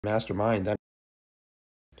Mastermind.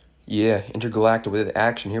 Yeah, intergalactic with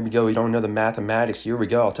action. Here we go. You don't know the mathematics. Here we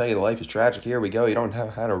go. I'll tell you, life is tragic. Here we go. You don't know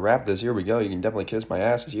how to rap this. Here we go. You can definitely kiss my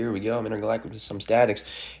asses. Here we go. I'm intergalactic with some statics.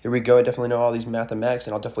 Here we go. I definitely know all these mathematics,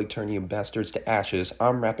 and I'll definitely turn you bastards to ashes.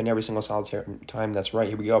 I'm rapping every single solitary time. That's right.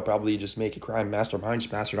 Here we go. I'll probably just make you cry. Mastermind,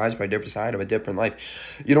 bastardized by a different side of a different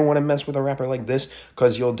life. You don't want to mess with a rapper like this,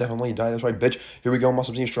 because you'll definitely die. That's right, bitch. Here we go.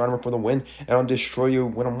 Muscle Team Astronomy for the win, and I'll destroy you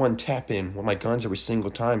when I'm one tap in with my guns every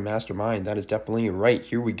single time. Mastermind. That is definitely right.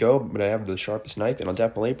 Here we go. But I have the sharpest knife, and I'll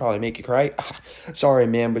definitely probably make you cry. Sorry,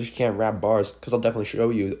 man, but you can't rap bars, because I'll definitely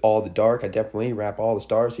show you all the dark. I definitely rap all the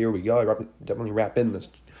stars. Here we go. Definitely rap in the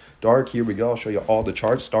dark. Here we go. I'll show you all the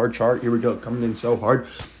charts. Star chart. Here we go. Coming in so hard.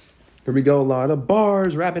 Here we go. A lot of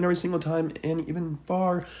bars. Rapping every single time, and even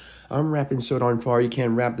far. I'm rapping so darn far. You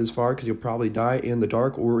can't rap this far, because you'll probably die in the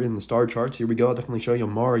dark or in the star charts. Here we go. I'll definitely show you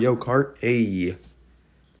Mario Kart. Hey.